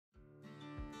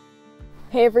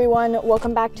Hey everyone,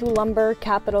 welcome back to Lumber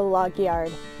Capital Log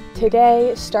Yard.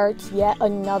 Today starts yet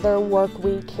another work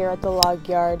week here at the log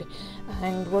yard,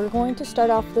 and we're going to start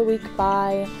off the week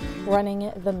by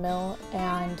running the mill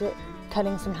and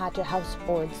cutting some hatchet house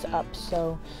boards up.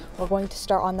 So we're going to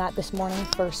start on that this morning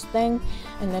first thing,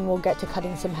 and then we'll get to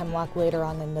cutting some hemlock later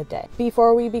on in the day.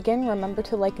 Before we begin, remember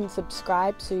to like and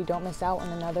subscribe so you don't miss out on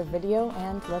another video,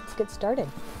 and let's get started.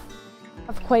 We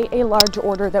have quite a large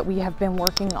order that we have been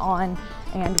working on,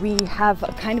 and we have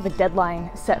a kind of a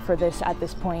deadline set for this at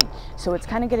this point. So it's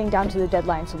kind of getting down to the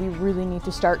deadline, so we really need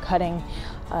to start cutting.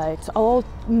 It's all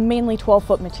mainly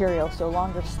 12-foot material, so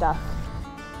longer stuff.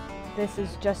 This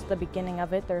is just the beginning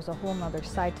of it. There's a whole nother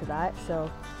side to that, so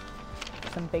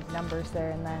some big numbers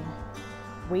there, and then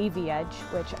wavy edge,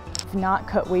 which I've not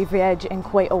cut wavy edge in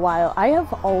quite a while. I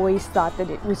have always thought that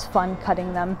it was fun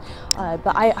cutting them,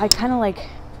 but I kind of like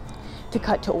to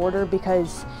cut to order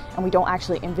because, and we don't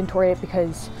actually inventory it,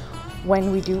 because when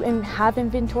we do have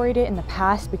inventoried it in the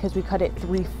past, because we cut it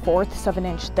 3/4 of an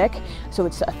inch thick, so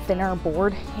it's a thinner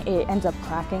board, it ends up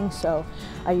cracking. So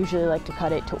I usually like to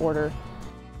cut it to order.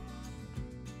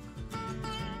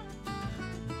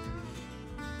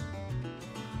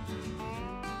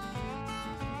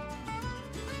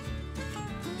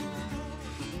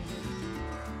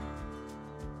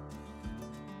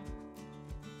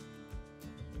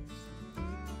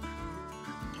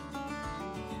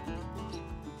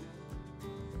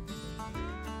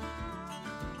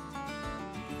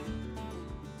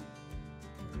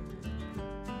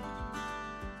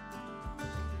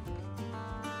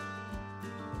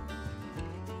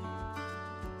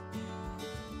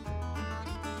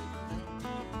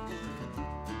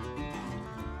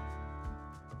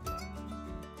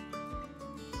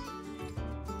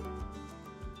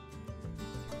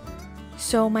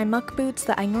 So my muck boots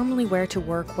that I normally wear to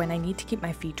work when I need to keep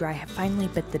my feet dry have finally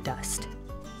bit the dust.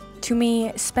 To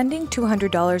me, spending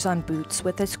 $200 on boots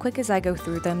with as quick as I go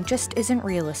through them just isn't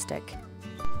realistic.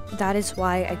 That is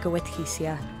why I go with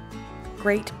Hesia.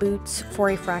 Great boots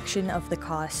for a fraction of the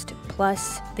cost,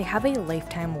 plus they have a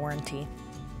lifetime warranty.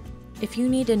 If you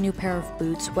need a new pair of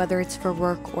boots, whether it's for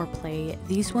work or play,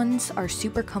 these ones are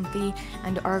super comfy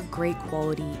and are great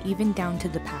quality, even down to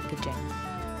the packaging.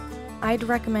 I'd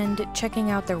recommend checking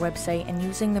out their website and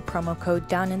using the promo code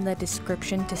down in the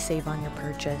description to save on your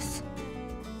purchase.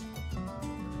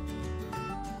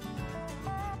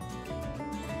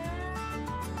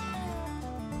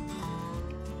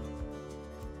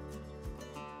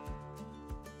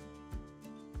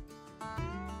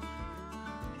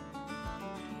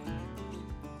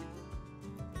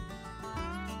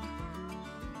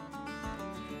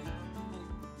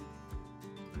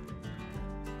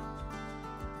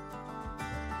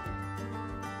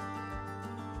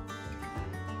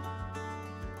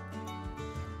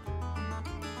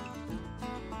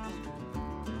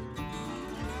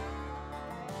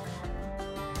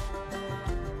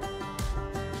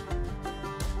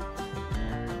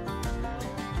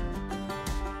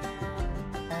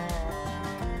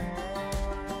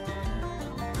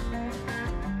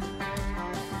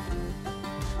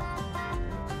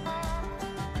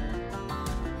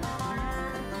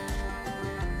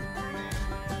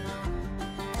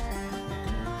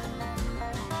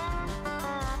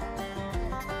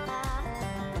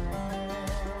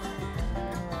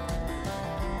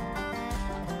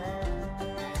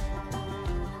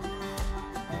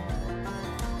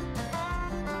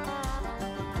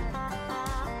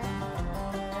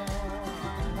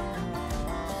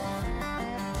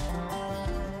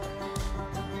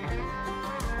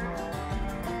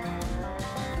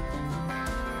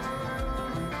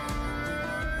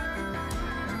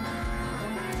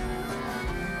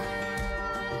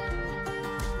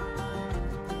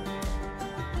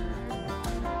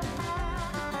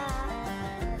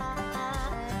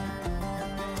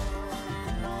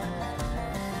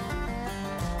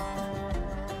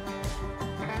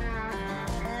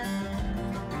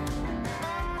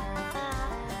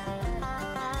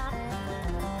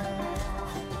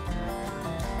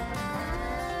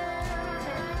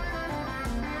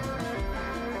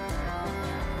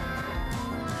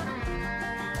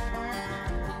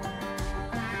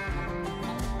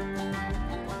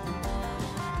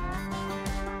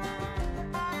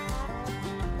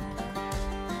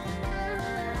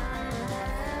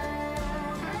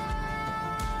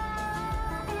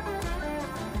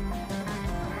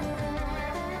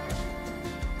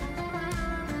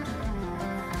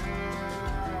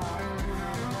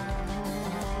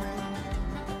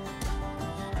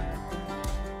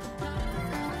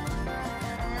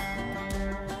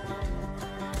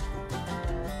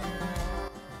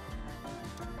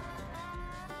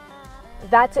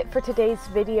 That's it for today's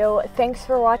video. Thanks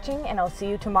for watching, and I'll see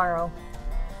you tomorrow.